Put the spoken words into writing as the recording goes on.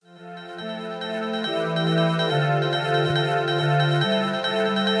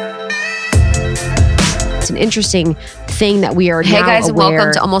It's an interesting thing that we are Hey now guys, aware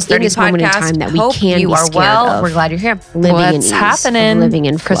welcome to Almost 30 in this moment in podcast. time that we Hope can you be are scared well. of. We're glad you're here. Living in What's ease, happening? living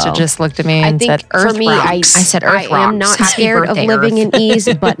in flow. Krista just looked at me I and think said, Earth for me, rocks. I said Earth I am rocks. not Happy scared of birthday, living Earth. in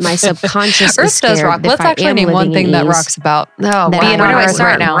ease, but my subconscious is Earth scared does rock. that Let's if I actually am name one living thing in that ease, rocks about. Oh, wow. Being Where do on I Earth start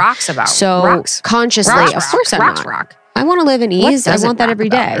right now. Rocks about. So rocks. consciously, Rocks of course I'm rocks not. rock. I want to live in What ease. I doesn't want that rock every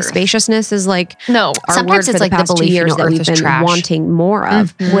about day. Earth? Spaciousness is like No. our Sometimes word it's for like the the past 2 belief, years that Earth we've is been trash. wanting more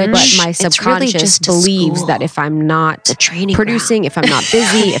of. Mhm. But my It's really subconscious just a believes school. that if I'm not It's a training producing, if I'm not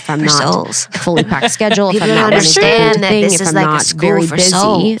busy, if I'm for not souls. fully packed schedule, if People I'm don't not running from understand thing that to thing, this if is I'm like a not school very for busy,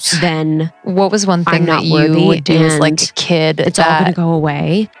 souls. then What was one thing I'm not that you worthy would do as like and a kid it's all going to that go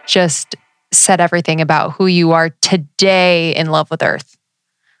away. just said everything about who you are today in love with Earth?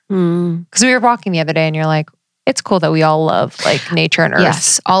 Because we were walking the other day and you're like, it's cool that we all love like nature and Earth.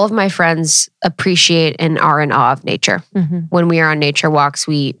 Yes, all of my friends appreciate and are in awe of nature. Mhm. When we are on nature walks,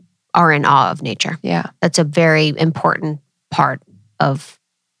 we are in awe of nature. Yeah. That's a very important part of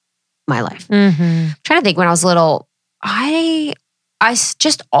my life. Mm-hmm. Trying to think when I was little,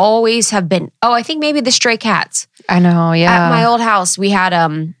 just always have been, I think maybe the stray cats. I know. Yeah. At my old house, we had,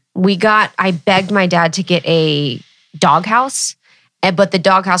 I begged my dad to get a dog house, but the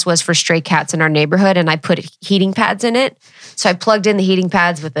dog house was for stray cats in our neighborhood, and I put heating pads in it. So I plugged in the heating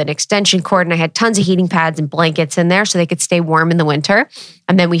pads with an extension cord, and I had tons of heating pads and blankets in there so they could stay warm in the winter.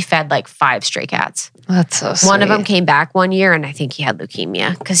 And then we fed like 5 stray cats. That's so sweet. One of them came back one year, and I think he had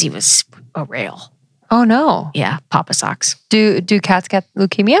leukemia because he was a rail. Oh no. Yeah, Papa Socks. Do cats get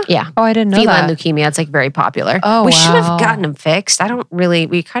leukemia? Yeah. Oh, I didn't know Feline that. leukemia. It's like very popular. Oh, we should wow. have gotten them fixed. They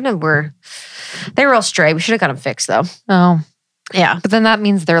were all stray. We should have got them fixed though. Oh, Yeah. but then that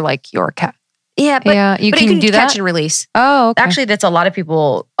means they're like your cat. Yeah, but Yeah, you but can do catch that? and release. Oh, okay. Actually, that's a lot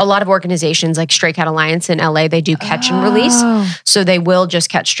of organizations like Stray Cat Alliance in LA, they do catch and release. Oh. So they will just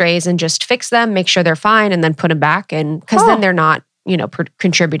catch strays and just fix them, make sure they're fine, and then put them back. And because Oh. then they're not,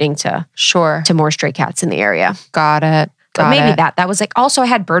 contributing to Sure. more stray cats in the area. Got it. But Got maybe it. that was like, also I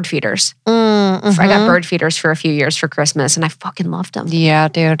had bird feeders. I got bird feeders for a few years for Christmas and I fucking loved them. Yeah,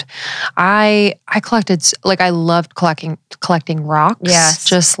 dude. I collected, I loved collecting rocks. Yes.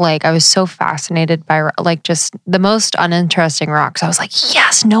 Just like I was so fascinated by like just the most uninteresting rocks. I was like,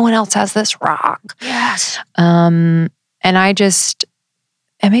 yes, no one else has this rock. Yes. And I just,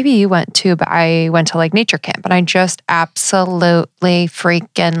 and maybe you went too, but I went to like nature camp and I just absolutely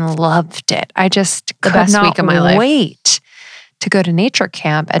freaking loved it. I just could best not week of my life. wait to go to nature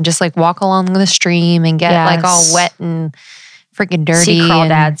camp and just like walk along the stream and get like all Yes. wet and freaking dirty. See and-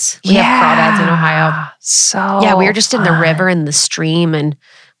 crawdads. We have crawdads in Ohio. So Yeah, we were just in the fun. river and the stream and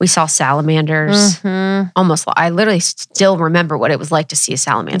we saw salamanders. Mhm. I literally still remember what it was like to see a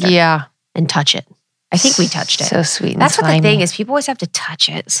salamander Yeah. and touch it. I think we touched it. So sweet. And That's what the slimy. thing is. People always have to touch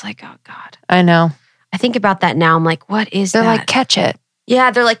it. It's like, oh God. I know. I think about that now. I'm like, what is They're that? like, catch it.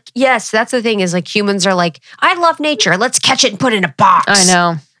 Yeah, they're like, yes, that's the thing is like humans are like, I love nature. Let's catch it and put it in a box. I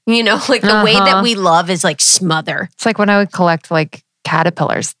know. Like the way that Uh-huh. we love is like smother. It's like when I would collect like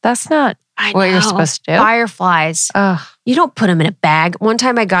caterpillars. That's not I what you're know. supposed to do. Fireflies. Ugh. You don't put them in a bag. One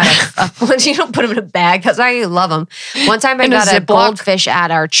time I got you don't put them in a bag. That's why you love them. One time I In a got a Ziploc? goldfish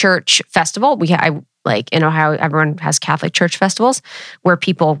at our church festival. In Ohio, everyone has Catholic church festivals where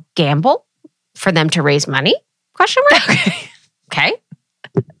people gamble for them to raise money. Question mark. Okay.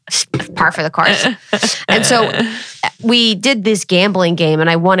 Par for the course. And so we did this gambling game and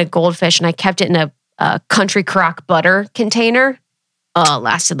I won a goldfish and I kept it in a country crock butter container. Oh, it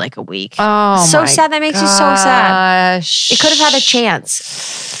lasted like a week. Oh, So my sad. That makes you so sad. gosh. It could have had a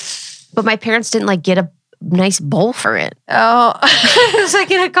chance. But my parents didn't like get a nice bowl for it. Oh, It was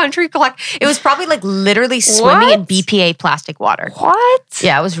like in a country clock. It was probably like literally swimming in What? BPA plastic water. what?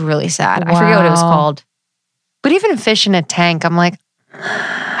 Yeah, it was really sad. I forget what it was Wow. called. But even fish in a tank, I'm like,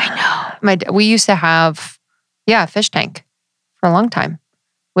 I know. we used to have, a fish tank for a long time.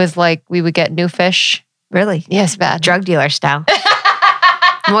 With like, we would get new fish. Really? Yes, bad. Drug dealer style.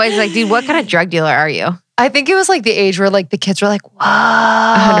 I'm always like, dude, what kind of drug dealer are you? I think it was like the age where like the kids were like,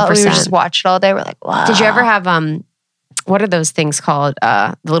 wow. 100%. We would just watch it all day. We're like, wow. Did you ever have what are those things called?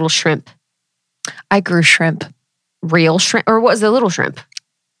 The little shrimp, I grew shrimp. real shrimp, or what was the little shrimp?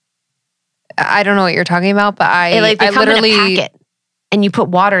 I don't know what you're talking about, but They I come literally, in a packet, and you put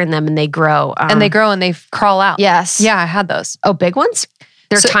water in them, and they grow. and they grow and they crawl out. Yes. Yeah, I had those. Oh, big ones.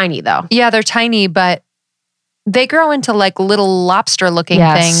 They're So- tiny though. Yeah, they're tiny, but they grow into like little lobster looking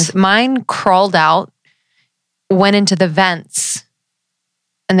Yes. things. Mine crawled out, went into the vents,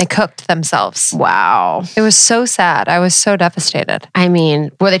 and they cooked themselves. Wow. It was so sad. I was so devastated. I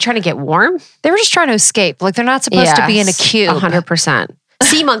mean, were they trying to get warm? They were just trying to escape. Like they're not supposed to be in a cube. 100%.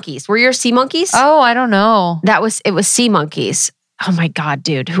 Sea monkeys. Were your sea monkeys? Oh, I don't know. It was sea monkeys. Oh my God,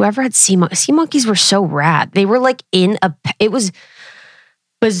 dude. Whoever had sea monkeys were so rad. They were like it was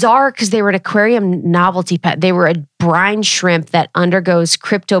bizarre because they were an aquarium novelty pet. They were a brine shrimp that undergoes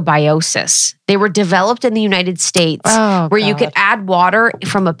cryptobiosis. They were developed in the United States where you could add water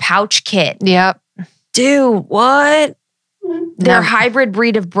from a pouch kit. Yep. Dude, what? They're a hybrid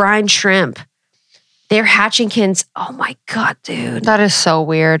breed of brine shrimp. They're hatchingkins. Oh my God, dude. That is so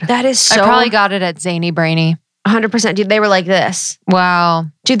weird. That is so... I probably got it at Zany Brainy. 100%. Dude, they were like this. Wow.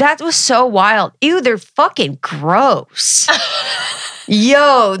 Dude, that was so wild. Ew, they're fucking gross.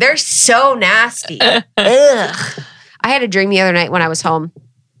 Yo, they're so nasty. Ugh. I had a dream the other night when I was home.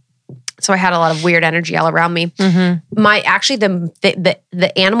 So I had a lot of weird energy all around me. Mm-hmm.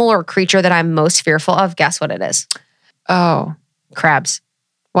 The animal or creature that I'm most fearful of, guess what it is? Oh. Crabs.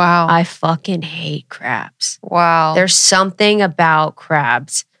 Wow. I fucking hate crabs. Wow. There's something about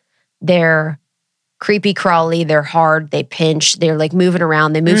crabs. They're creepy crawly. They're hard. They pinch. They're like moving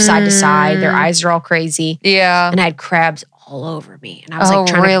around. They move side to side. Their eyes are all crazy. Yeah. And I had crabs all over me. And I was like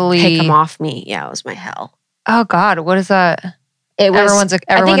trying to pick them off me. Yeah, it was my hell. Oh God. What is that? It was, I think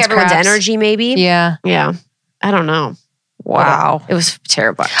everyone's crabs. energy maybe. Yeah. Yeah. I don't know. Wow. It was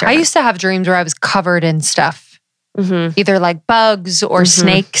terrible. I used to have dreams where I was covered in stuff. Mm-hmm. Either like bugs or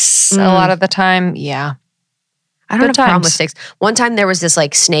snakes a lot of the time. Yeah. I don't have a problem with snakes. One time there was this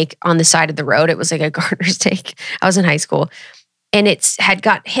like snake on the side of the road. It was like a garter snake. I was in high school. And it had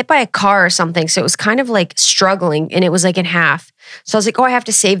got hit by a car or something. So it was kind of like struggling and it was like in half. So I was like, oh, I have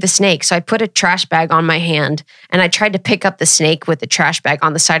to save the snake. So I put a trash bag on my hand and I tried to pick up the snake with the trash bag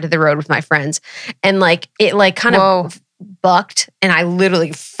on the side of the road with my friends. And like it like kind of bucked and I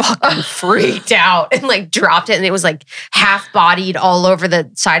literally fucking freaked out and like dropped it and it was like half bodied all over the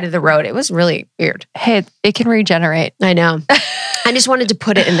side of the road. It was really weird. Hey, it can regenerate. I know. I just wanted to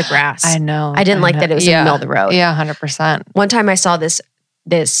put it in the grass. I know. I didn't like that it was in the middle of the road. Yeah, 100%. One time I saw this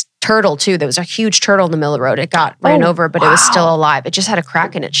turtle too. There was a huge turtle in the middle of the road. It got ran over, but it was still alive. It just had a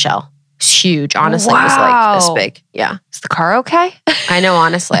crack in its shell. It was huge. Honestly, it was like this big. Yeah. Is the car okay? I know,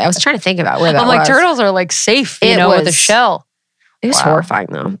 honestly. I was trying to think about where that was. I'm like, turtles are like safe, with a shell. It was horrifying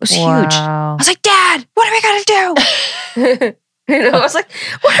though. It was huge. I was like, Dad, what are we going to do? I was like,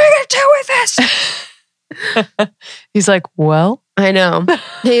 what are we going to do with this? He's like, well. I know.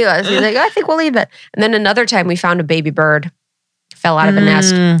 He was. He's like, I think we'll leave it. And then another time we found a baby bird. Fell out of a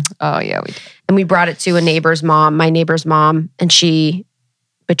nest. Oh yeah, we did. And we brought it to my neighbor's mom, and she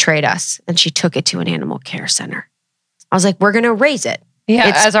betrayed us and she took it to an animal care center. I was like, we're going to raise it. Yeah,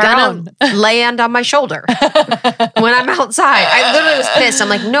 it's as our own. Land on my shoulder when I'm outside. I literally was pissed. I'm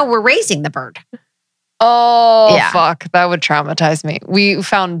like, no, we're raising the bird. Oh, yeah. Fuck. That would traumatize me. We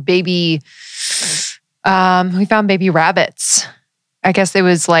found baby rabbits. I guess it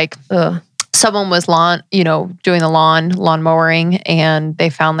was like someone was doing the lawn mowing, and they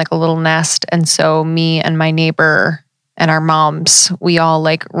found like a little nest. And so me and my neighbor and our moms, we all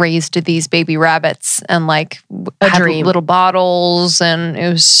like raised these baby rabbits and like had little bottles, and it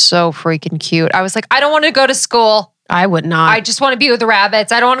was so freaking cute. I was like, I don't want to go to school. I would not. I just want to be with the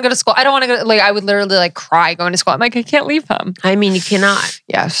rabbits. I don't want to go to school. I don't want to go. Like, I would literally like cry going to school. I'm like, I can't leave them. I mean, you cannot.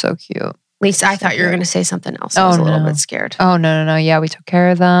 Yeah, so cute. At least I thought you were going to say something else. I was a little bit scared. Oh, no. Yeah, we took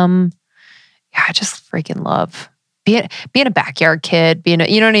care of them. Yeah, I just freaking love being a backyard kid. You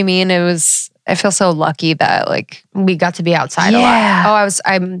know what I mean? I feel so lucky that like we got to be outside a lot.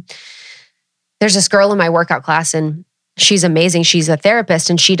 Oh, there's this girl in my workout class and she's amazing. She's a therapist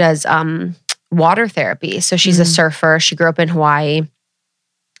and she does water therapy. So she's a surfer. She grew up in Hawaii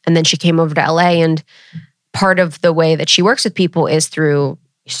and then she came over to LA, and part of the way that she works with people is through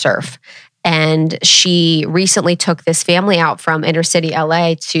surf. And she recently took this family out from inner city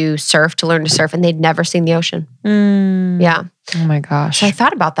LA to learn to surf, and they'd never seen the ocean. Yeah. Oh my gosh. So I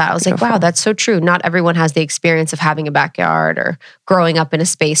thought about that. I was like, wow, that's so true. Not everyone has the experience of having a backyard or growing up in a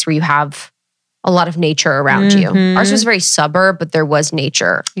space where you have a lot of nature around you. Ours was very suburb, but there was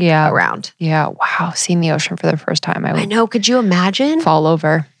nature around. Yeah. Wow. Seeing the ocean for the first time. I know. Could you imagine? Fall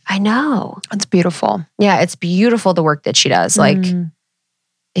over. I know. It's beautiful. Yeah. It's beautiful, the work that she does. Like,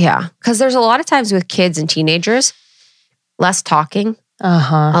 yeah. Because there's a lot of times with kids and teenagers, less talking,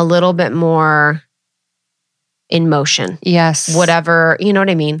 a little bit more in motion. Yes. Whatever, you know what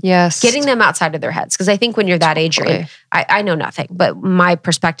I mean? Yes. Getting them outside of their heads. Because I think when you're that age, I know nothing, but my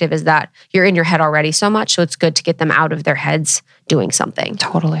perspective is that you're in your head already so much. So it's good to get them out of their heads doing something.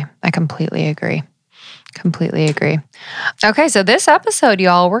 Totally. I completely agree. Okay. So this episode,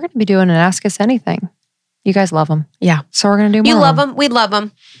 y'all, we're going to be doing an Ask Us Anything. You guys love them. Yeah. So we're going to do more. You love them. We love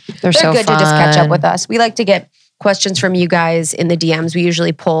them. They're so good fun. To just catch up with us. We like to get questions from you guys in the DMs. We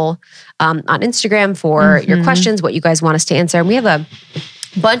usually pull on Instagram for your questions, what you guys want us to answer. And we have a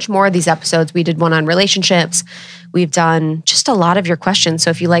bunch more of these episodes. We did one on relationships. We've done just a lot of your questions. So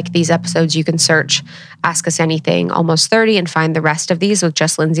if you like these episodes, you can search Ask Us Anything Almost 30 and find the rest of these with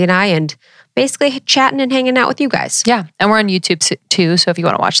just Lindsay and I, and basically chatting and hanging out with you guys. Yeah. And we're on YouTube too. So if you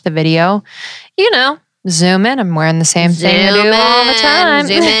want to watch the video, zoom in. I'm wearing the same thing I do all the time.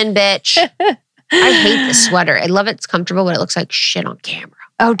 Zoom in, bitch. I hate this sweater. I love it. It's comfortable, but it looks like shit on camera.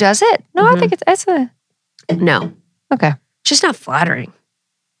 Oh, does it? No, I think it's a... No. Okay. It's just not flattering.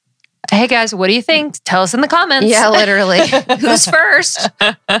 Hey guys, what do you think? Tell us in the comments. Yeah, literally. Who's first?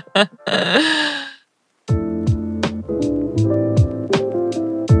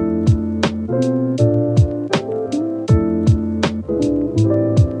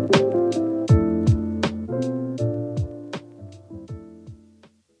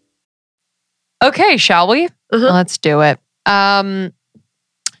 Okay, shall we? Let's do it.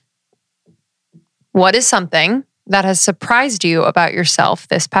 What is something that has surprised you about yourself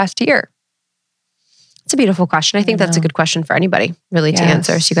this past year? It's a beautiful question. I think that's a good question for anybody really to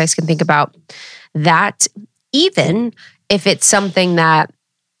answer. So you guys can think about that, even if it's something that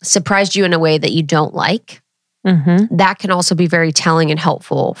surprised you in a way that you don't like. That can also be very telling and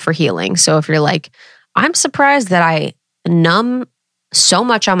helpful for healing. So if you're like, I'm surprised that I numb so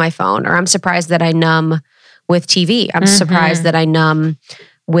much on my phone, or I'm surprised that I numb with TV. I'm surprised that I numb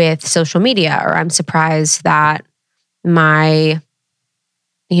with social media, or I'm surprised that my,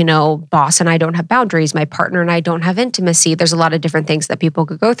 boss and I don't have boundaries. My partner and I don't have intimacy. There's a lot of different things that people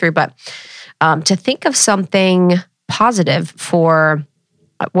could go through, but to think of something positive for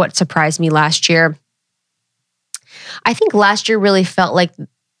what surprised me last year, I think last year really felt like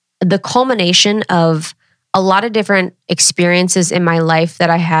the culmination of a lot of different experiences in my life that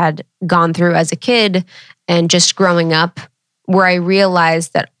I had gone through as a kid and just growing up, where I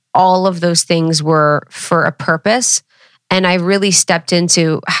realized that all of those things were for a purpose. And I really stepped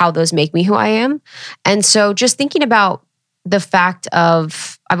into how those make me who I am. And so just thinking about the fact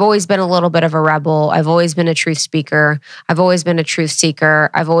of, I've always been a little bit of a rebel. I've always been a truth speaker. I've always been a truth seeker.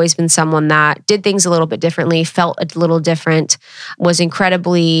 I've always been someone that did things a little bit differently, felt a little different, was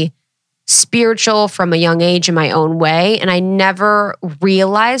incredibly spiritual from a young age in my own way. And I never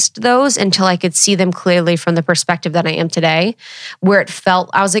realized those until I could see them clearly from the perspective that I am today, where it felt,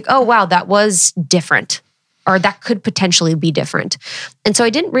 I was like, oh, wow, that was different, or that could potentially be different. And so I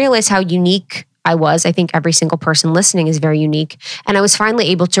didn't realize how unique I was. I think every single person listening is very unique. And I was finally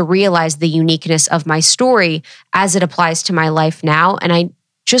able to realize the uniqueness of my story as it applies to my life now. And I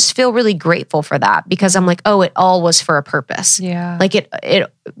just feel really grateful for that, because I'm like, oh, it all was for a purpose. Yeah. Like it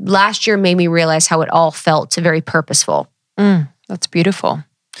last year made me realize how it all felt very purposeful. That's beautiful.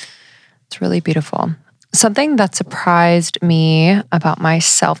 It's really beautiful. Something that surprised me about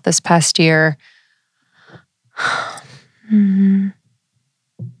myself this past year.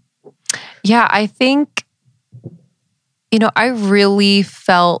 Yeah, I think, I really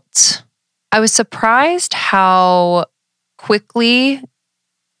felt, I was surprised how quickly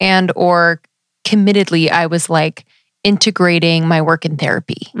and or committedly I was like integrating my work in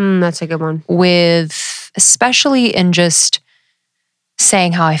therapy. That's a good one. With, especially in just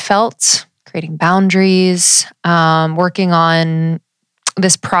saying how I felt, creating boundaries, working on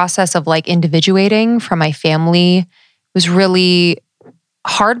this process of like individuating from my family was really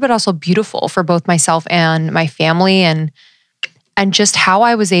hard, but also beautiful for both myself and my family, and just how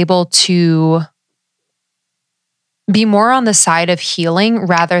I was able to be more on the side of healing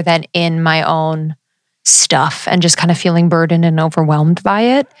rather than in my own stuff and just kind of feeling burdened and overwhelmed by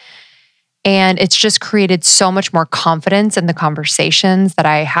it. And it's just created so much more confidence in the conversations that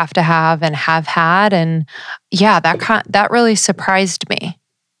I have to have and have had. And yeah, that really surprised me,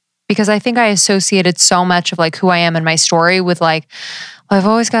 because I think I associated so much of like who I am and my story with like, well, I've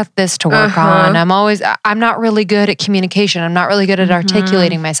always got this to work on. I'm not really good at communication. I'm not really good at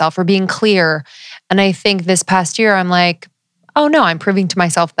articulating myself or being clear. And I think this past year, I'm like, oh no, I'm proving to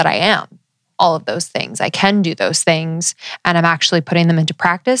myself that I am all of those things. I can do those things, and I'm actually putting them into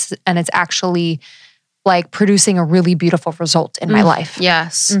practice, and it's actually like producing a really beautiful result in my life.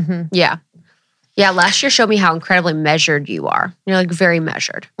 Yes. Yeah. Yeah. Last year showed me how incredibly measured you are. You're like very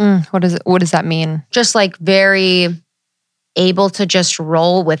measured. What does that mean? Just like very able to just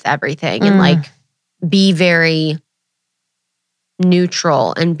roll with everything and like be very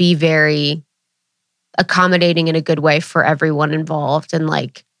neutral and be very accommodating in a good way for everyone involved. And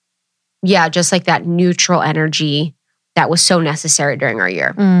like, yeah, just like that neutral energy that was so necessary during our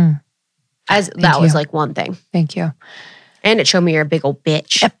year. That was like one thing. Thank you. And it showed me you're a big old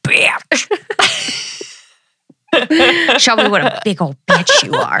bitch. Show me what a big old bitch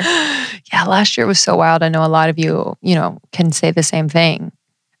you are. Yeah, last year was so wild. I know a lot of you, can say the same thing.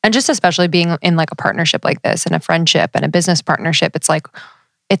 And just especially being in like a partnership like this and a friendship and a business partnership, it's like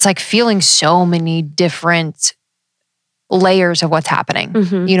feeling so many different layers of what's happening,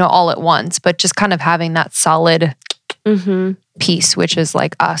 all at once, but just kind of having that solid piece, which is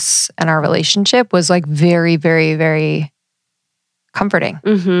like us and our relationship, was like very, very, very comforting,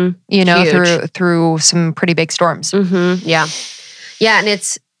 through some pretty big storms. Yeah. Yeah. And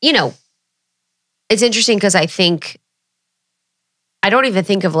it's, it's interesting because I don't even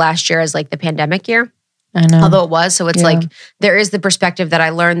think of last year as like the pandemic year. I know. Although it was. So it's like, there is the perspective that I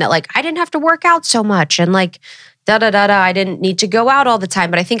learned that like, I didn't have to work out so much and like, I didn't need to go out all the time.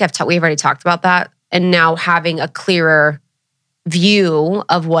 But I think we've already talked about that. And now having a clearer view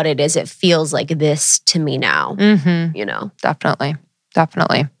of what it is, it feels like this to me now, Definitely.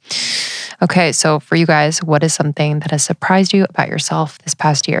 Okay, so for you guys, what is something that has surprised you about yourself this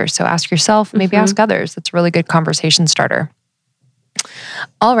past year? So ask yourself, maybe ask others. That's a really good conversation starter.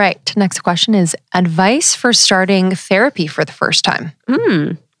 All right, next question is advice for starting therapy for the first time.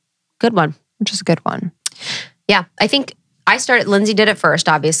 Good one. Which is a good one. Yeah, I think Lindsay did it first,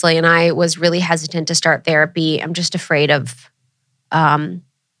 obviously, and I was really hesitant to start therapy. I'm just afraid of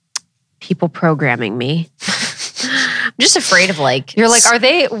people programming me. I'm just afraid of like... You're like,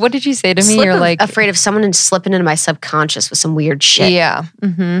 what did you say to me? You're like... afraid of someone slipping into my subconscious with some weird shit. Yeah.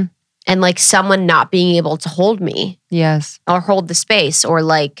 And like someone not being able to hold me. Yes. Or hold the space or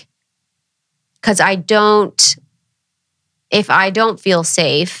like... Because if I don't feel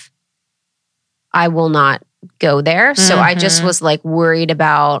safe, I will not go there. So I just was like worried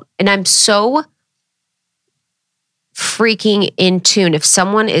about... And I'm so freaking in tune. If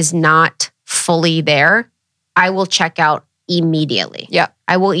someone is not fully there... I will check out immediately. Yeah.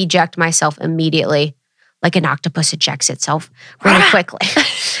 I will eject myself immediately, like an octopus ejects itself really quickly.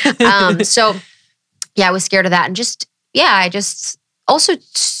 So yeah, I was scared of that. And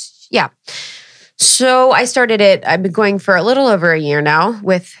So I started it, I've been going for a little over a year now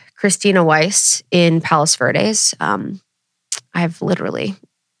with Christina Weiss in Palos Verdes. I've literally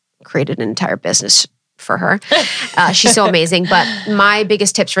created an entire business for her. She's so amazing. But my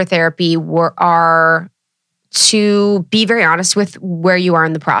biggest tips for therapy are to be very honest with where you are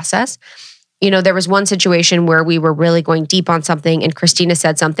in the process. There was one situation where we were really going deep on something and Christina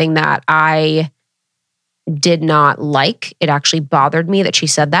said something that I did not like. It actually bothered me that she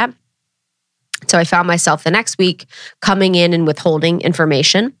said that. So I found myself the next week coming in and withholding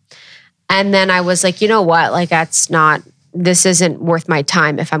information. And then I was like, you know what? Like this isn't worth my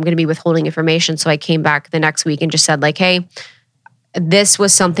time if I'm going to be withholding information. So I came back the next week and just said like, hey, this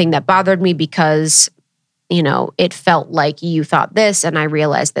was something that bothered me because it felt like you thought this, and I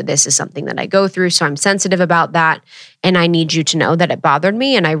realized that this is something that I go through. So I'm sensitive about that. And I need you to know that it bothered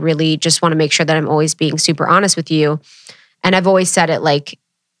me. And I really just want to make sure that I'm always being super honest with you. And I've always said it like,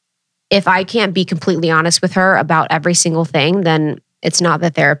 if I can't be completely honest with her about every single thing, then it's not the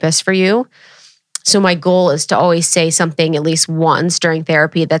therapist for you. So my goal is to always say something at least once during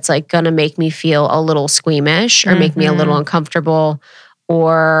therapy that's like going to make me feel a little squeamish or make me a little uncomfortable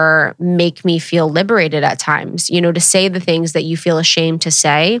or make me feel liberated at times, to say the things that you feel ashamed to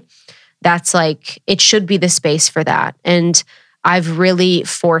say. That's like, it should be the space for that. And I've really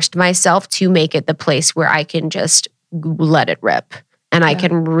forced myself to make it the place where I can just let it rip. And I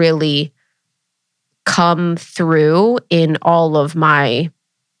can really come through in all of my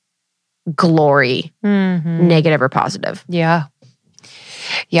glory, negative or positive. Yeah.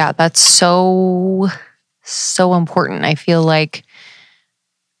 Yeah, that's so important. I feel like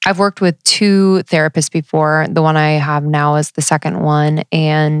I've worked with 2 therapists before. The one I have now is the second one.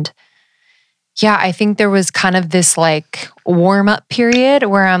 And yeah, I think there was kind of this like warm up period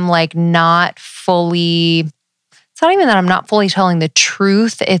where I'm like not fully, it's not even that I'm not fully telling the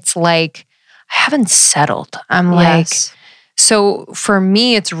truth. It's like, I haven't settled. I'm like, so for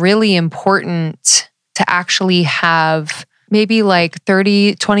me, it's really important to actually have maybe like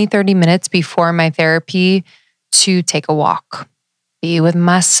 30 minutes before my therapy to take a walk, be with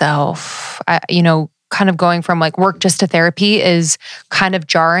myself. Kind of going from like work just to therapy is kind of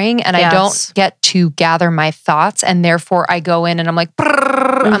jarring, and I don't get to gather my thoughts, and therefore I go in and I'm like,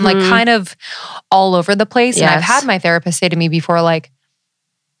 I'm like kind of all over the place. And I've had my therapist say to me before, like,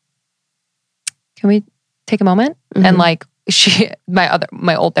 can we take a moment? And like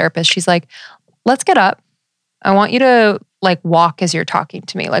my old therapist, she's like, let's get up. I want you to like walk as you're talking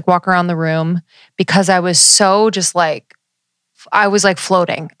to me, like walk around the room, because I was so just like, I was like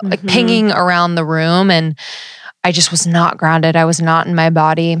floating, like pinging around the room, and I just was not grounded. I was not in my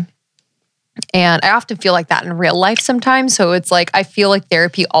body. And I often feel like that in real life sometimes. So it's like, I feel like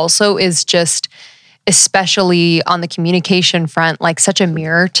therapy also is just, especially on the communication front, like such a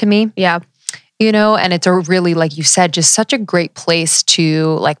mirror to me. Yeah. And it's a really, like you said, just such a great place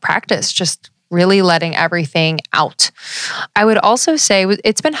to like practice, just really letting everything out. I would also say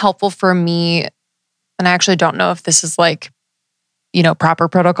it's been helpful for me, and I actually don't know if this is like, proper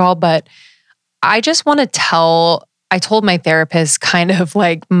protocol, but I just want to I told my therapist kind of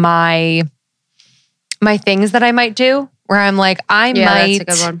like my things that I might do, where I'm like, I might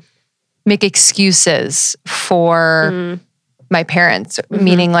that's a good one. make excuses for my parents,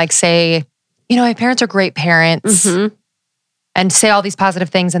 meaning like say, my parents are great parents, and say all these positive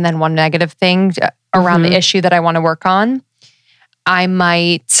things and then one negative thing around the issue that I want to work on. I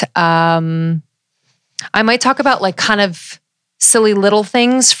might talk about like kind of silly little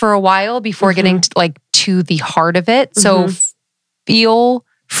things for a while before getting to the heart of it. So feel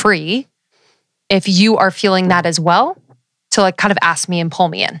free, if you are feeling that as well, to like kind of ask me and pull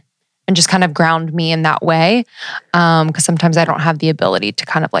me in and just kind of ground me in that way. Because sometimes I don't have the ability to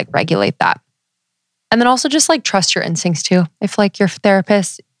kind of like regulate that. And then also just like trust your instincts too. If like your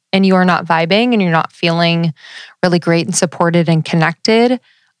therapist and you are not vibing and you're not feeling really great and supported and connected,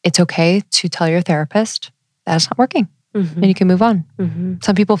 it's okay to tell your therapist that it's not working and you can move on.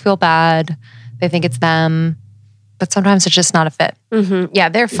 Some people feel bad. They think it's them, but sometimes it's just not a fit. Yeah,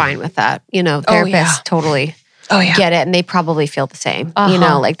 they're fine with that. Therapists totally get it. And they probably feel the same.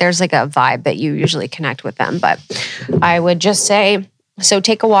 Like there's like a vibe that you usually connect with them. But I would just say, so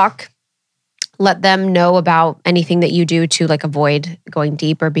take a walk. Let them know about anything that you do to like avoid going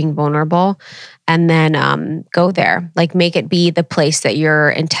deep or being vulnerable. And then go there. Like make it be the place that you're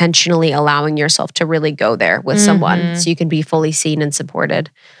intentionally allowing yourself to really go there with someone so you can be fully seen and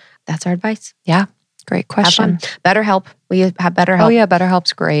supported. That's our advice. Yeah. Great question. BetterHelp. We have BetterHelp. Oh yeah,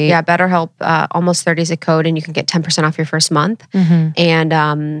 BetterHelp's great. Yeah, BetterHelp, almost 30 is a code and you can get 10% off your first month.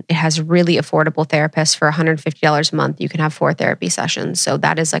 And it has really affordable therapists for $150 a month. You can have 4 therapy sessions. So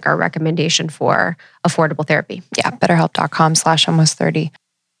that is like our recommendation for affordable therapy. Yeah, betterhelp.com/almost30.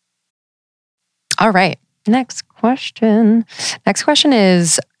 All right, next question. Next question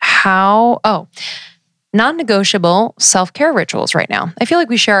is non-negotiable self-care rituals right now. I feel like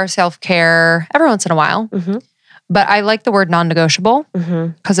we share our self-care every once in a while, but I like the word non-negotiable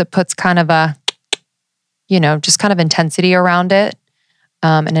because it puts kind of a, just kind of intensity around it,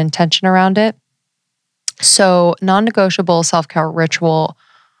 an intention around it. So non-negotiable self-care ritual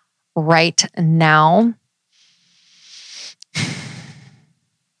right now.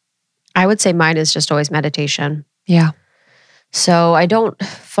 I would say mine is just always meditation. Yeah. So I don't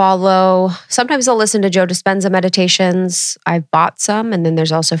follow, sometimes I'll listen to Joe Dispenza meditations. I've bought some, and then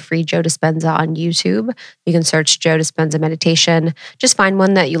there's also free Joe Dispenza on YouTube. You can search Joe Dispenza meditation. Just find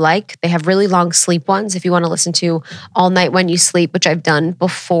one that you like. They have really long sleep ones if you want to listen to all night when you sleep, which I've done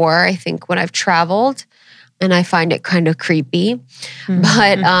before, I think when I've traveled, and I find it kind of creepy.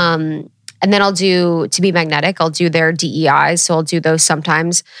 But and then I'll do, to be magnetic, I'll do their DEIs. So I'll do those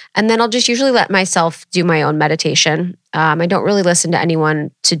sometimes. And then I'll just usually let myself do my own meditation. I don't really listen to anyone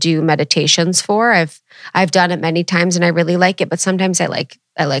to do meditations for. I've done it many times and I really like it, but sometimes I like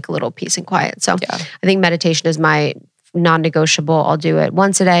a little peace and quiet. So I think meditation is my non-negotiable. I'll do it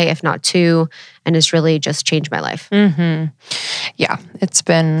once a day, if not 2, and it's really just changed my life. Yeah, it's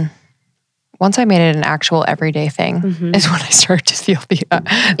been... Once I made it an actual everyday thing is when I started to feel the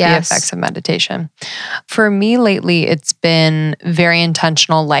effects of meditation. For me lately, it's been very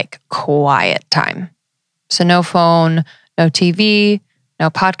intentional, like quiet time. So no phone, no TV, no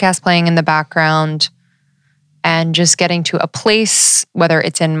podcast playing in the background, and just getting to a place, whether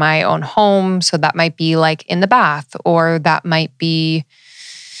it's in my own home. So that might be like in the bath, or that might be,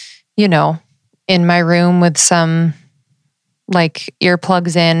 in my room with some like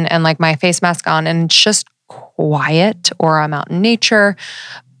earplugs in and like my face mask on, and it's just quiet, or I'm out in nature.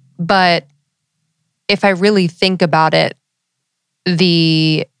 But if I really think about it,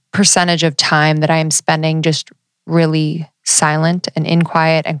 the percentage of time that I am spending just really silent and in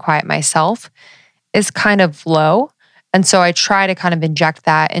quiet and quiet myself is kind of low. And so I try to kind of inject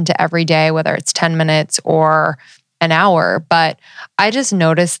that into every day, whether it's 10 minutes or an hour. But I just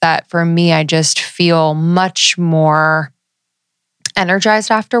noticed that for me, I just feel much more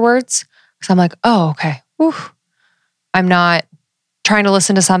energized afterwards, because I'm like, oh, okay. Whew. I'm not trying to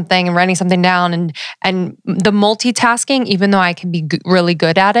listen to something and writing something down, and the multitasking, even though I can be really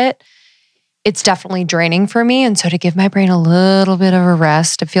good at it, it's definitely draining for me. And so to give my brain a little bit of a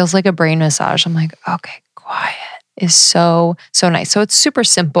rest, it feels like a brain massage. I'm like, okay, quiet is so nice. So it's super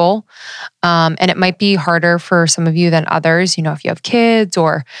simple. And it might be harder for some of you than others, if you have kids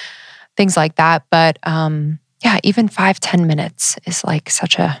or things like that. But yeah, even 5-10 minutes is like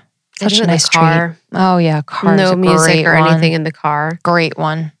such a nice treat. Oh yeah, car. No music or anything in the car. Great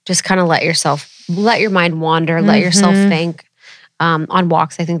one. Just kind of let your mind wander, let yourself think. On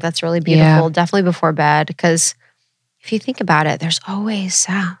walks, I think that's really beautiful. Definitely before bed, because if you think about it, there's always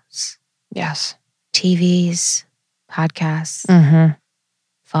sounds. Yes. TVs, podcasts,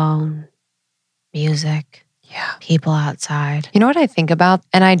 phone, music. Yeah. People outside. You know what I think about?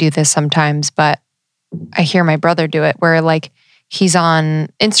 And I do this sometimes, but I hear my brother do it where like he's on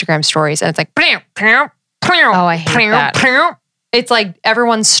Instagram stories and it's like, oh, I hate that. It's like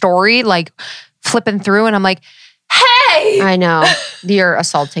everyone's story, like flipping through, and I'm like, hey! I know. You're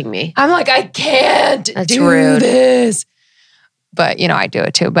assaulting me. I'm like, I can't do rude. this. But, you know, I do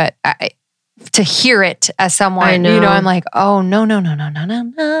it too. But to hear it as someone, you know, I'm like, oh,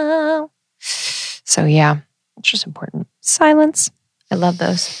 no. So yeah, it's just important. Silence. I love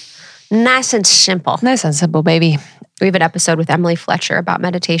those. Nice and simple. Nice and simple, baby. We have an episode with Emily Fletcher about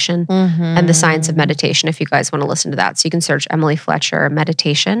meditation and the science of meditation, if you guys want to listen to that. So you can search Emily Fletcher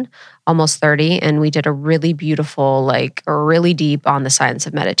meditation, almost 30. And we did a really beautiful, like really deep on the science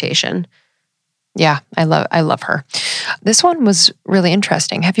of meditation. Yeah, I love her. This one was really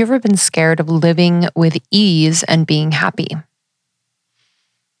interesting. Have you ever been scared of living with ease and being happy?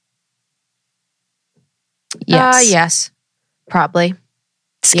 Yes. Yes, probably.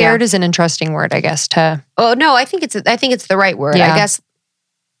 Scared is an interesting word, I guess, Oh, no, I think it's the right word. Yeah. I guess,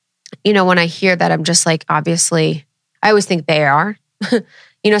 you know, when I hear that, I'm just like, obviously, I always think they are.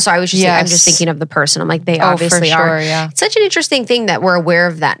 You know, so I was just, I'm just thinking of the person. I'm like, they obviously are. Yeah. It's such an interesting thing that we're aware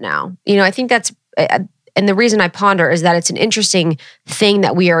of that now. You know, I think that's, and the reason I ponder is that it's an interesting thing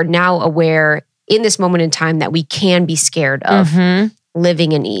that we are now aware in this moment in time that we can be scared of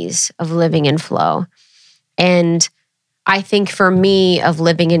living in ease, of living in flow. And I think for me of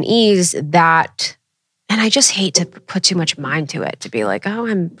living in ease that, and I just hate to put too much mind to it, to be like, oh,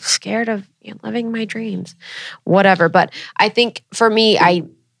 I'm scared of living my dreams, whatever. But I think for me, I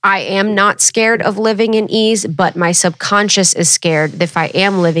am not scared of living in ease, but my subconscious is scared that if I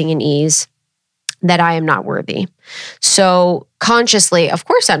am living in ease, that I am not worthy. So consciously, of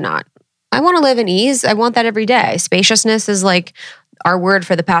course I'm not. I want to live in ease. I want that every day. Spaciousness is like our word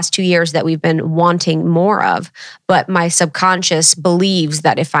for the past 2 years that we've been wanting more of. But my subconscious believes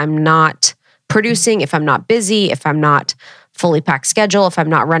that if I'm not producing, if I'm not busy, if I'm not fully packed schedule, if I'm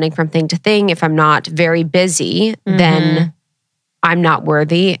not running from thing to thing, if I'm not very busy, then I'm not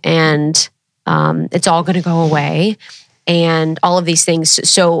worthy and it's all going to go away and all of these things.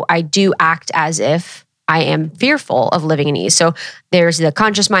 So I do act as if I am fearful of living in ease. So there's the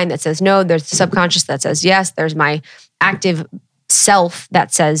conscious mind that says no, there's the subconscious that says yes, there's my active self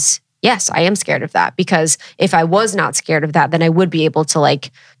that says, yes, I am scared of that. Because if I was not scared of that, then I would be able to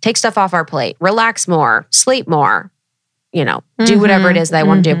like take stuff off our plate, relax more, sleep more, you know, do whatever it is that I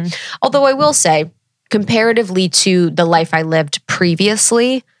want to do. Although I will say, comparatively to the life I lived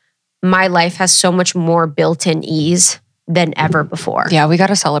previously, my life has so much more built-in ease than ever before. Yeah, we got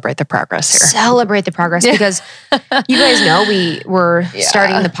to celebrate the progress here. Celebrate the progress because you guys know we were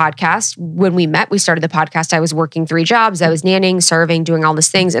starting the podcast. When we met, we started the podcast. I was working 3 jobs. I was nannying, serving, doing all these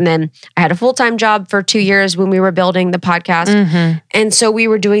things. And then I had a full-time job for 2 years when we were building the podcast. And so we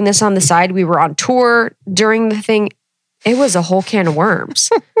were doing this on the side. We were on tour during the thing. It was a whole can of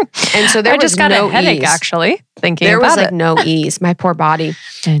worms. And so there was just got no a headache, ease. actually, thinking there about was like it. no ease. My poor body.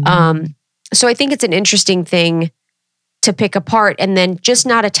 So I think it's an interesting thing to pick apart and then just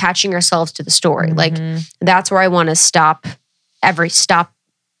not attaching ourselves to the story. Like that's where I want to stop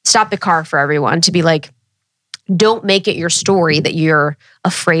the car for everyone to be like, don't make it your story that you're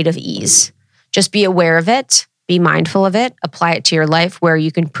afraid of ease. Just be aware of it, be mindful of it, apply it to your life where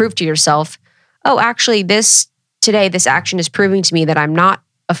you can prove to yourself, oh, actually this action is proving to me that I'm not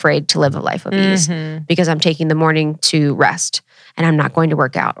afraid to live a life of ease because I'm taking the morning to rest and I'm not going to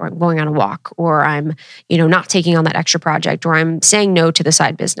work out or I'm going on a walk or I'm, not taking on that extra project or I'm saying no to the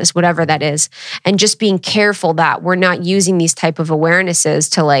side business, whatever that is. And just being careful that we're not using these type of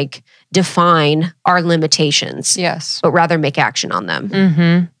awarenesses to like define our limitations. Yes. But rather make action on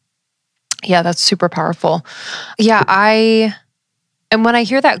them. Yeah, that's super powerful. Yeah, and when I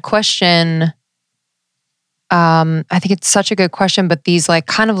hear that question, I think it's such a good question, but these like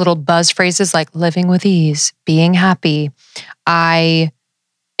kind of little buzz phrases like living with ease, being happy,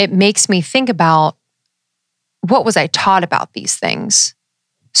 it makes me think about what was I taught about these things.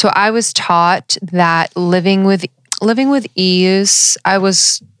 So I was taught that living with ease, I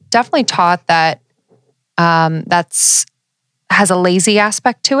was definitely taught that has a lazy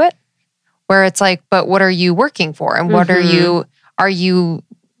aspect to it, where it's like, but what are you working for? And what are you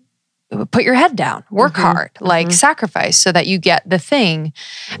put your head down, work hard, like sacrifice so that you get the thing.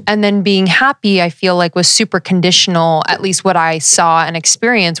 And then being happy, I feel like was super conditional, at least what I saw and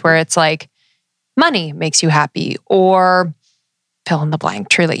experienced, where it's like money makes you happy, or fill in the blank,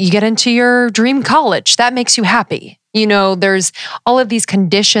 truly. You get into your dream college, that makes you happy. There's all of these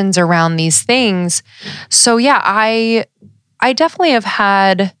conditions around these things. So yeah, I definitely have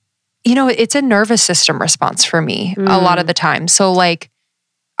had, it's a nervous system response for me a lot of the time. So like,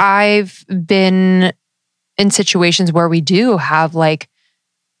 I've been in situations where we do have like,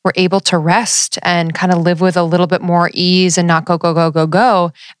 we're able to rest and kind of live with a little bit more ease and not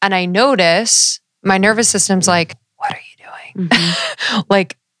go. And I notice my nervous system's like, what are you doing?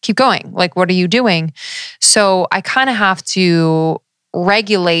 Like, keep going. Like, what are you doing? So I kind of have to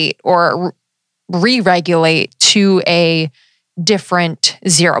regulate or re-regulate to a different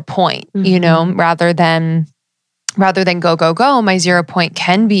 0 point, rather than go. My 0 point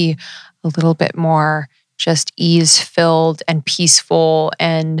can be a little bit more just ease filled and peaceful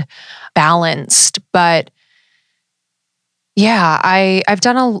and balanced. But yeah, I've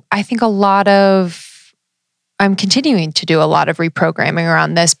done I'm continuing to do a lot of reprogramming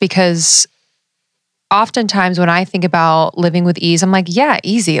around this, because oftentimes when I think about living with ease, I'm like, yeah,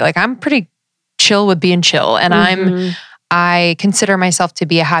 easy. Like I'm pretty chill with being chill. And I consider myself to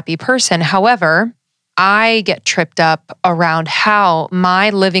be a happy person. However, I get tripped up around how my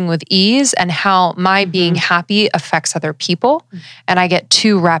living with ease and how my being happy affects other people. And I get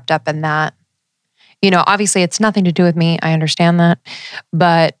too wrapped up in that. Obviously it's nothing to do with me. I understand that.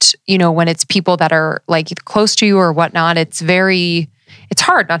 But, when it's people that are like close to you or whatnot, it's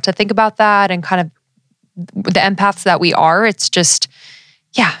hard not to think about that, and kind of the empaths that we are. It's just,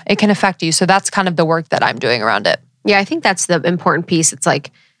 yeah, it can affect you. So that's kind of the work that I'm doing around it. Yeah, I think that's the important piece. It's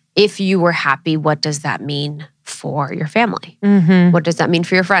like, if you were happy, what does that mean for your family? What does that mean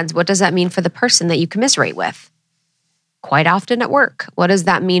for your friends? What does that mean for the person that you commiserate with? Quite often at work. What does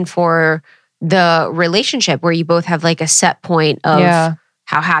that mean for the relationship where you both have like a set point of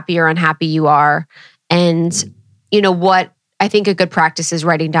how happy or unhappy you are? And what I think a good practice is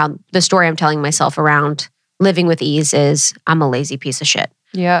writing down the story I'm telling myself around living with ease is I'm a lazy piece of shit.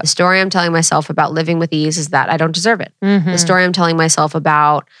 Yeah. The story I'm telling myself about living with ease is that I don't deserve it. The story I'm telling myself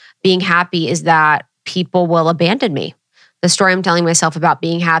about being happy is that people will abandon me. The story I'm telling myself about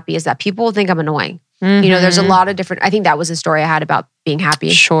being happy is that people will think I'm annoying. There's a lot of different, I think that was a story I had about being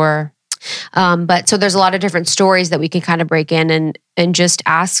happy. Sure. But so there's a lot of different stories that we can kind of break in and just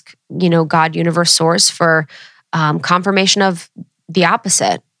ask, God, universe, source for confirmation of the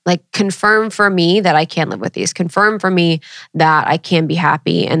opposite. Like confirm for me that I can live with these. Confirm for me that I can be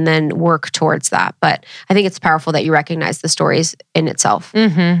happy, and then work towards that. But I think it's powerful that you recognize the stories in itself.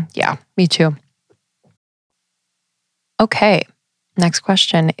 Yeah, me too. Okay. Next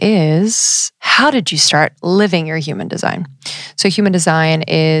question is, how did you start living your human design? So human design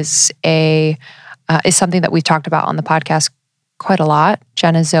is something that we've talked about on the podcast quite a lot.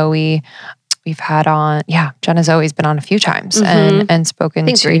 Jenna Zoe, we've had on, Jenna Zoe's been on a few times and spoken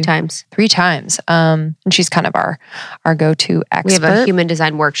to 3 times. 3 times. And she's kind of our go-to expert. We have a human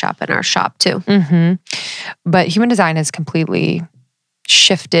design workshop in our shop too. But human design has completely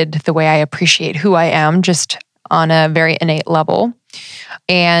shifted the way I appreciate who I am, just on a very innate level.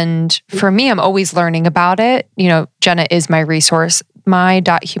 And for me, I'm always learning about it. Jenna is my resource.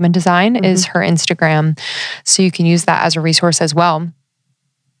 My.humandesign is her Instagram. So you can use that as a resource as well.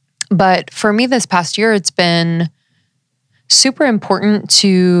 But for me this past year, it's been super important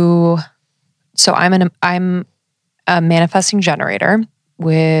so I'm a manifesting generator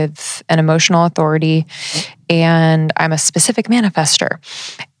with an emotional authority, and I'm a specific manifester.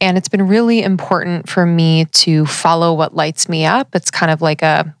 And it's been really important for me to follow what lights me up. It's kind of like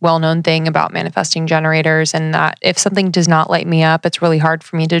a well-known thing about manifesting generators, and that if something does not light me up, it's really hard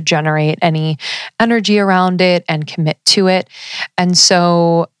for me to generate any energy around it and commit to it. And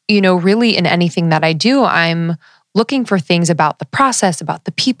so, really in anything that I do, I'm looking for things about the process, about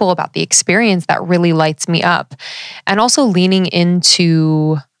the people, about the experience that really lights me up. And also leaning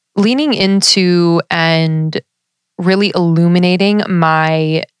into and really illuminating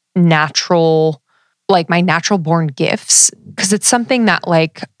my natural born gifts. Because it's something that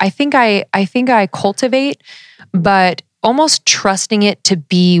I think I cultivate, but almost trusting it to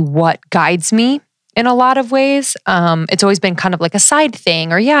be what guides me in a lot of ways. It's always been kind of like a side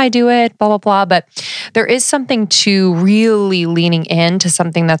thing, or I do it, blah, blah, blah. But there is something to really leaning into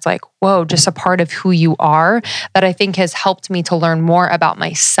something that's like, whoa, just a part of who you are, that I think has helped me to learn more about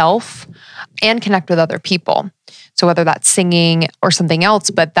myself and connect with other people. So whether that's singing or something else,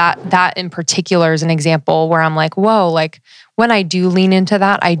 but that in particular is an example where I'm like, whoa, when I do lean into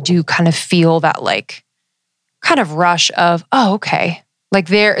that, I do kind of feel that like kind of rush of, oh, okay. Like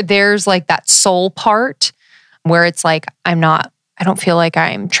there's like that soul part where it's like, I don't feel like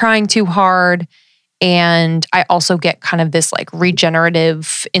I'm trying too hard. And I also get kind of this like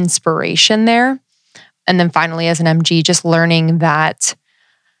regenerative inspiration there. And then finally, as an MG, just learning that,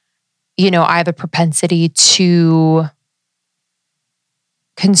 I have a propensity to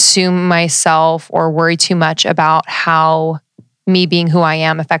consume myself or worry too much about how me being who I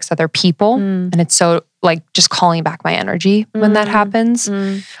am affects other people. And it's so like just calling back my energy when that happens.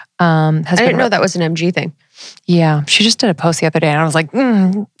 I didn't know that was an MG thing. Yeah. She just did a post the other day and I was like,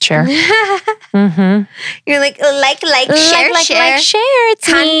 share. Mm-hmm. You're like, share.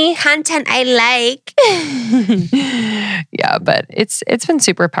 It's me. Content I like. Yeah, but it's been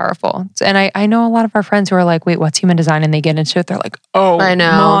super powerful. And I know a lot of our friends who are like, wait, what's human design? And they get into it. They're like, oh, I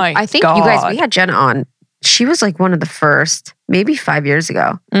know. I think you guys, we had Jenna on. She was like one of the first, maybe 5 years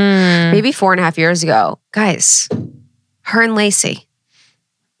ago, maybe 4.5 years ago. Guys, her and Lacey.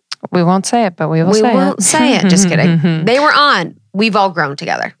 We won't say it, but we will say it. Just kidding. They were on. We've all grown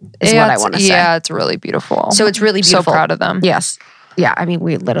together, is what I want to say. Yeah, it's really beautiful. So it's really beautiful. So proud of them. Yes. Yeah, I mean,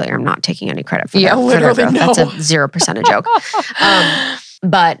 we literally are not taking any credit for that. Yeah, literally, no. That's a 0% joke.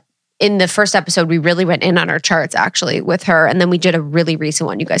 But in the first episode, we really went in on our charts, actually, with her. And then we did a really recent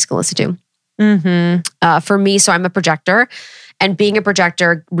one you guys can listen to. For me, so I'm a projector. And being a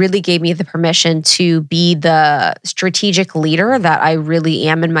projector really gave me the permission to be the strategic leader that I really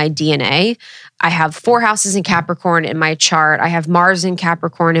am in my DNA. I have 4 houses in Capricorn in my chart. I have Mars in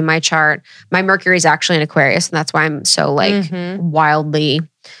Capricorn in my chart. My Mercury is actually in Aquarius, and that's why I'm so like wildly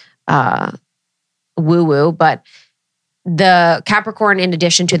woo-woo. But the Capricorn, in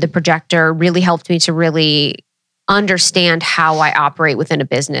addition to the projector, really helped me to really understand how I operate within a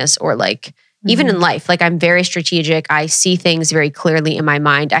business or like even in life. Like I'm very strategic. I see things very clearly in my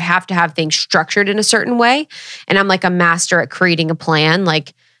mind. I have to have things structured in a certain way. And I'm like a master at creating a plan.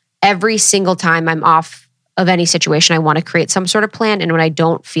 Like every single time I'm off of any situation, I want to create some sort of plan. And when I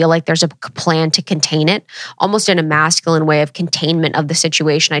don't feel like there's a plan to contain it, almost in a masculine way of containment of the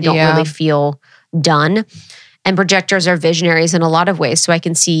situation, I don't really feel done. And projectors are visionaries in a lot of ways. So I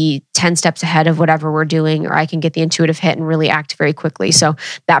can see 10 steps ahead of whatever we're doing, or I can get the intuitive hit and really act very quickly. So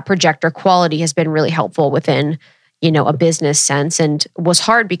that projector quality has been really helpful within, a business sense, and was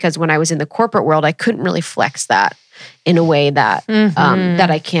hard because when I was in the corporate world, I couldn't really flex that in a way that, that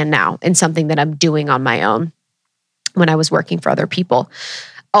I can now in something that I'm doing on my own when I was working for other people.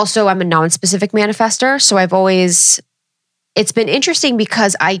 Also, I'm a non-specific manifester. So it's been interesting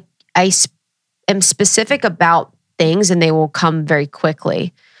because I am specific about things and they will come very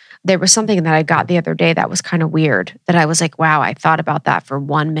quickly. There was something that I got the other day that was kind of weird, that I was like, wow, I thought about that for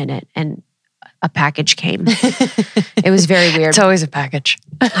 1 minute and a package came. It was very weird. It's always a package.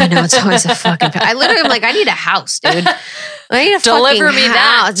 I know, it's always a fucking package. I literally am like, I need a house, dude. I need a Deliver me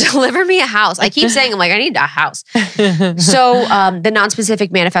that. Deliver me a house. I keep saying, I'm like, I need a house. So the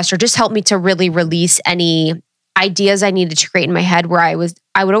non-specific manifestor just helped me to really release any ideas I needed to create in my head, where I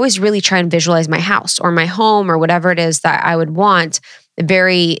would always really try and visualize my house or my home or whatever it is that I would want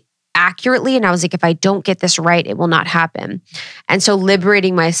very accurately. And I was like, if I don't get this right, it will not happen. And so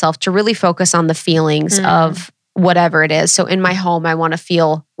liberating myself to really focus on the feelings of whatever it is. So in my home, I want to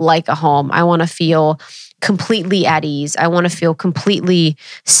feel like a home. I want to feel completely at ease. I want to feel completely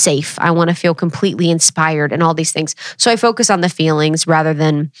safe. I want to feel completely inspired and all these things. So I focus on the feelings rather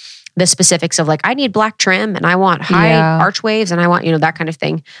than the specifics of like, I need black trim and I want high archwaves and I want, that kind of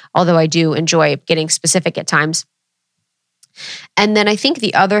thing. Although I do enjoy getting specific at times. And then I think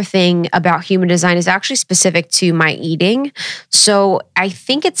the other thing about human design is actually specific to my eating. So I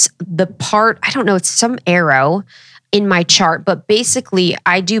think it's the part, I don't know, it's some arrow in my chart, but basically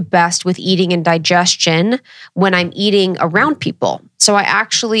I do best with eating and digestion when I'm eating around people. So I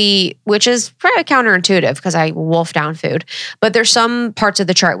actually, which is pretty counterintuitive because I wolf down food, but there's some parts of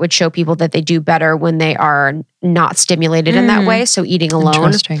the chart which show people that they do better when they are not stimulated in that way. So eating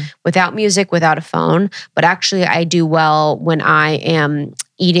alone, without music, without a phone. But actually I do well when I am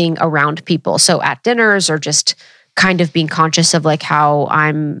eating around people. So at dinners or just kind of being conscious of like how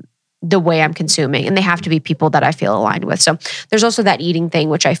the way I'm consuming, and they have to be people that I feel aligned with. So there's also that eating thing,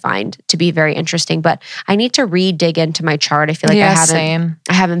 which I find to be very interesting, but I need to dig into my chart. I feel like I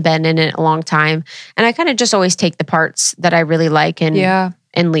haven't been in it a long time. And I kind of just always take the parts that I really like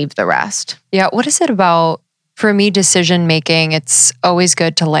and leave the rest. Yeah. What is it about, for me, decision making? It's always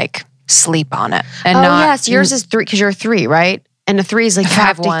good to like sleep on it. And yes. Yours is 3, because you're a 3, right? And a 3 is like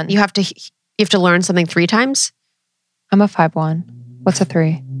 5-1. You have to learn something 3 times. I'm a 5-1. What's a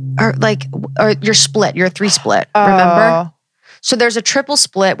 3? Or you're split. You're a 3 split. Remember? So there's a triple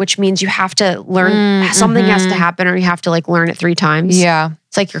split, which means you have to learn something has to happen, or you have to like learn it 3 times. Yeah.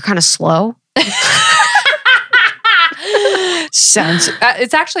 It's like you're kind of slow.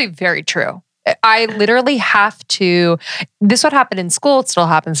 It's actually very true. I literally have to, this would happen in school, it still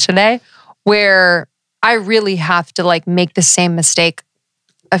happens today, where I really have to like make the same mistake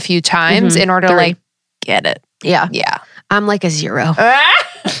a few times in order to like get it. Yeah. Yeah. I'm like a 0.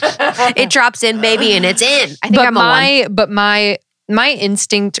 It drops in, baby, and it's in. I think I'm a 1. But my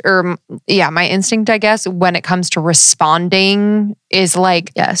instinct, my instinct, I guess, when it comes to responding is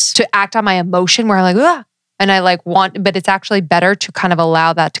like to act on my emotion where I'm like, ah, and I like want, but it's actually better to kind of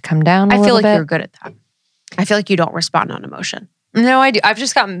allow that to come down. I feel like bit. you're good at that. I feel like you don't respond on emotion. No, I do. I've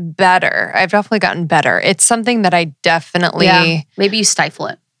just gotten better. I've definitely gotten better. It's something that I definitely maybe you stifle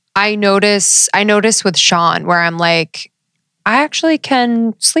it. I notice with Sean where I'm like, I actually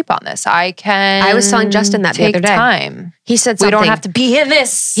can sleep on this. I was telling Justin that the other day. Time. He said something. We don't have to be in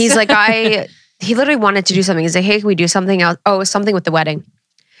this. He's like, he literally wanted to do something. He's like, hey, can we do something else? Oh, it was something with the wedding.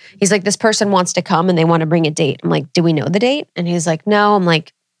 He's like, this person wants to come and they want to bring a date. I'm like, do we know the date? And he's like, no. I'm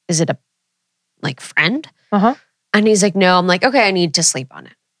like, is it a like friend? And he's like, no. I'm like, okay, I need to sleep on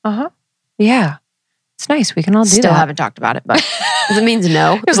it. Yeah. It's nice. We can all do that. Still haven't talked about it, but it means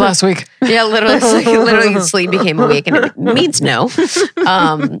no. It was last week. Yeah, literally sleep became awake and it means no.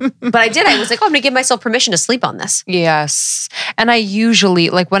 But I did. I was like, oh, I'm going to give myself permission to sleep on this. Yes. And I usually,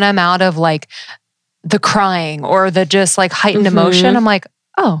 like when I'm out of like the crying or the just like heightened emotion, I'm like,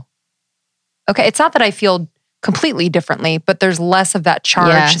 oh, okay. It's not that I feel completely differently, but there's less of that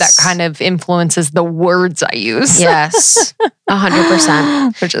charge that kind of influences the words I use. Yes,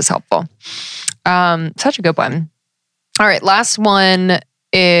 100%. Which is helpful. Such a good one. All right, last one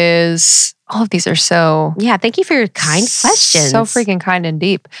is, all of these are so... Yeah, thank you for your kind questions. So freaking kind and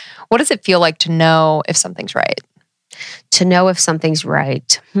deep. What does it feel like to know if something's right? To know if something's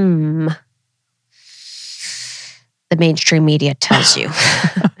right. The mainstream media tells you.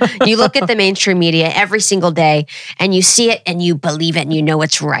 You look at the mainstream media every single day and you see it and you believe it and you know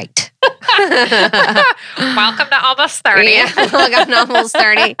it's right. Welcome to Almost 30. Yeah, welcome to Almost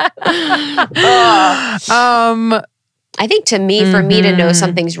 30. I think for me to know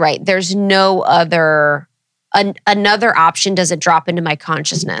something's right, there's no other, another option doesn't drop into my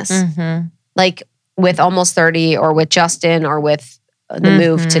consciousness. Like with Almost 30 or with Justin or with the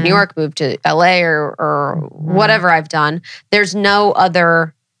move to New York, move to LA or whatever I've done, there's no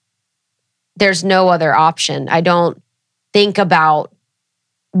other option. I don't think about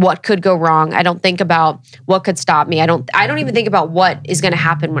what could go wrong. I don't think about what could stop me. I don't even think about what is going to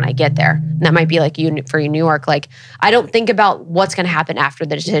happen when I get there. And that might be like for you, New York. Like, I don't think about what's going to happen after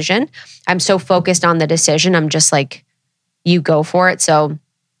the decision. I'm so focused on the decision. I'm just like, you go for it. So,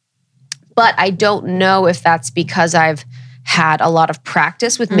 but I don't know if that's because I've had a lot of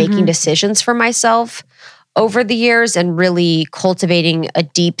practice with making decisions for myself over the years and really cultivating a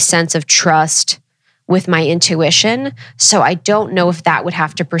deep sense of trust with my intuition. So I don't know if that would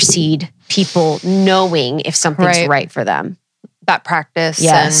have to precede people knowing if something's right for them. That practice.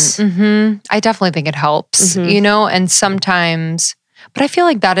 Yes. And, I definitely think it helps, and sometimes, but I feel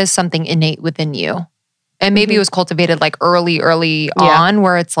like that is something innate within you. And maybe it was cultivated like early on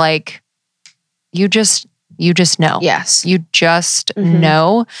where it's like, you just know. Yes. You just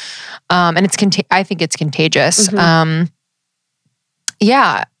know. And I think it's contagious.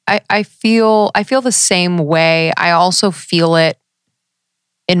 I feel the same way. I also feel it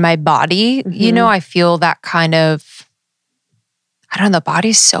in my body. I feel that kind of, I don't know, the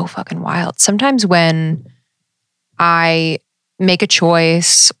body's so fucking wild. Sometimes when I make a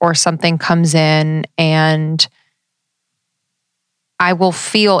choice or something comes in and I will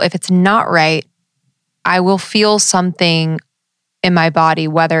feel, if it's not right, I will feel something in my body,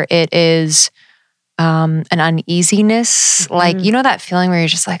 whether it is an uneasiness, like, that feeling where you're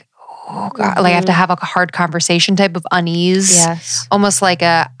just like, oh God, like I have to have a hard conversation type of unease. Yes. Almost like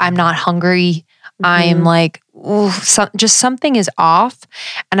I'm not hungry. I'm like, just something is off.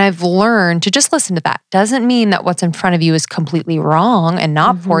 And I've learned to just listen to that. Doesn't mean that what's in front of you is completely wrong and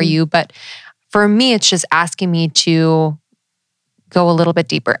not for you. But for me, it's just asking me to go a little bit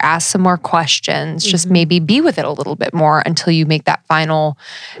deeper, ask some more questions, just maybe be with it a little bit more until you make that final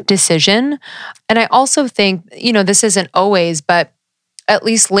decision. And I also think, this isn't always, but at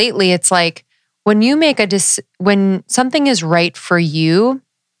least lately, it's like when you make when something is right for you,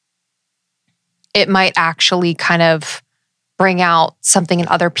 it might actually kind of bring out something in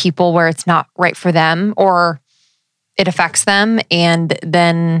other people where it's not right for them or it affects them. And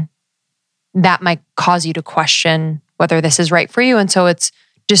then that might cause you to question whether this is right for you. And so it's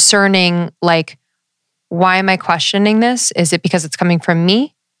discerning, like, why am I questioning this? Is it because it's coming from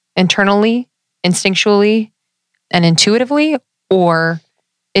me internally, instinctually, and intuitively? Or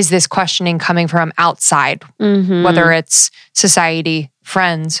is this questioning coming from outside, whether it's society,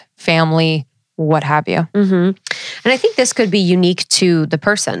 friends, family, what have you? And I think this could be unique to the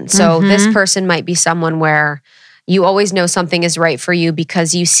person. So this person might be someone where you always know something is right for you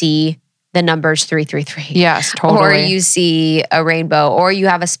because you see the numbers 333. Yes, totally. Or you see a rainbow, or you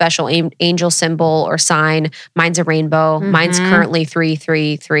have a special angel symbol or sign. Mine's a rainbow. Mine's currently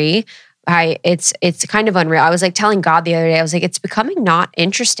 333. It's kind of unreal. I was like telling God the other day, I was like, it's becoming not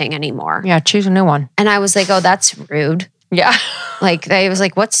interesting anymore. Yeah, choose a new one. And I was like, oh, that's rude. Yeah. Like I was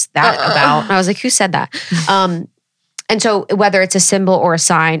like, what's that about? And I was like, who said that? And so whether it's a symbol or a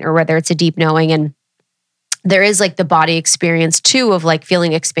sign, or whether it's a deep knowing, and there is like the body experience too of like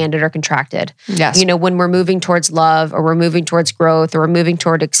feeling expanded or contracted. Yes. You know, when we're moving towards love, or we're moving towards growth, or we're moving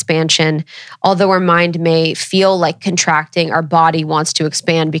toward expansion, although our mind may feel like contracting, our body wants to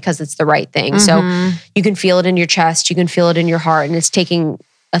expand because it's the right thing. So you can feel it in your chest, you can feel it in your heart, and it's taking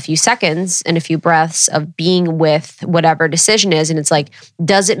a few seconds and a few breaths of being with whatever decision is. And it's like,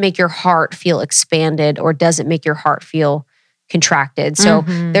 does it make your heart feel expanded, or does it make your heart feel contracted? So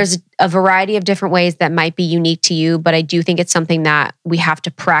there's a variety of different ways that might be unique to you, but I do think it's something that we have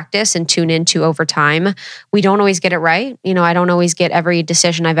to practice and tune into over time. We don't always get it right. You know, I don't always get every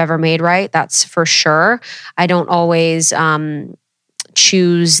decision I've ever made right. That's for sure. I don't always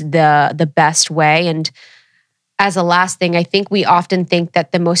choose the best way. And as a last thing, I think we often think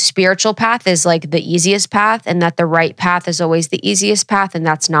that the most spiritual path is like the easiest path, and that the right path is always the easiest path. And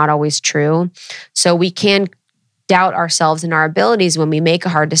that's not always true. So we can doubt ourselves and our abilities when we make a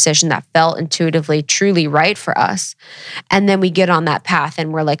hard decision that felt intuitively truly right for us. And then we get on that path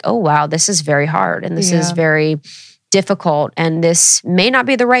and we're like, oh, wow, this is very hard. And this is very difficult. And this may not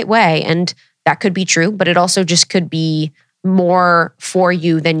be the right way. And that could be true, but it also just could be more for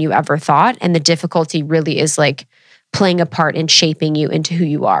you than you ever thought. And the difficulty really is like playing a part in shaping you into who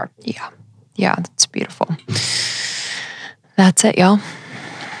you are. Yeah. Yeah, that's beautiful. That's it, y'all.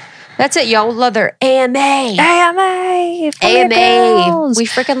 That's it, y'all. Love their AMA. AMA. We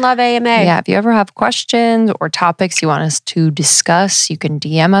freaking love AMA. Yeah, if you ever have questions or topics you want us to discuss, you can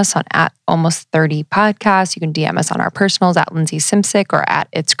DM us on @almost30podcast. You can DM us on our personals @Lindsay Simsick or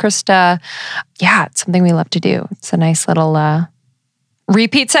 @It'sKrista. Yeah, it's something we love to do. It's a nice little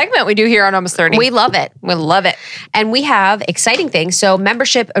repeat segment we do here on Almost 30. We love it. We love it. And we have exciting things. So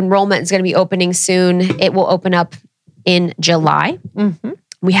membership enrollment is going to be opening soon. It will open up in July.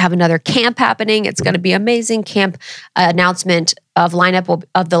 We have another camp happening. It's going to be amazing. Camp announcement of the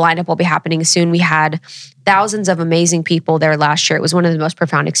lineup will be happening soon. We had thousands of amazing people there last year. It was one of the most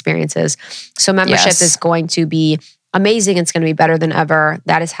profound experiences. So membership is going to be amazing. It's going to be better than ever.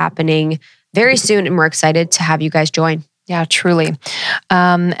 That is happening very soon, and we're excited to have you guys join. Yeah, truly.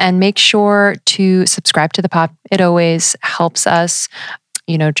 And make sure to subscribe to the pod. It always helps us,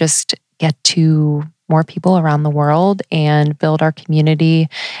 just get to more people around the world and build our community.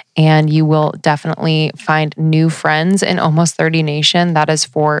 And you will definitely find new friends in Almost 30 Nation. That is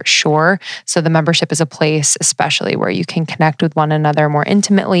for sure. So the membership is a place, especially where you can connect with one another more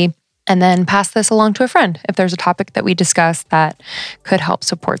intimately. And then pass this along to a friend. If there's a topic that we discuss that could help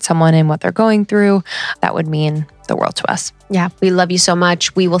support someone in what they're going through, that would mean the world to us. Yeah, we love you so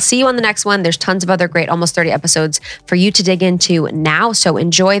much. We will see you on the next one. There's tons of other great Almost 30 episodes for you to dig into now. So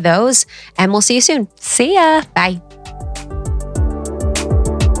enjoy those, and we'll see you soon. See ya. Bye.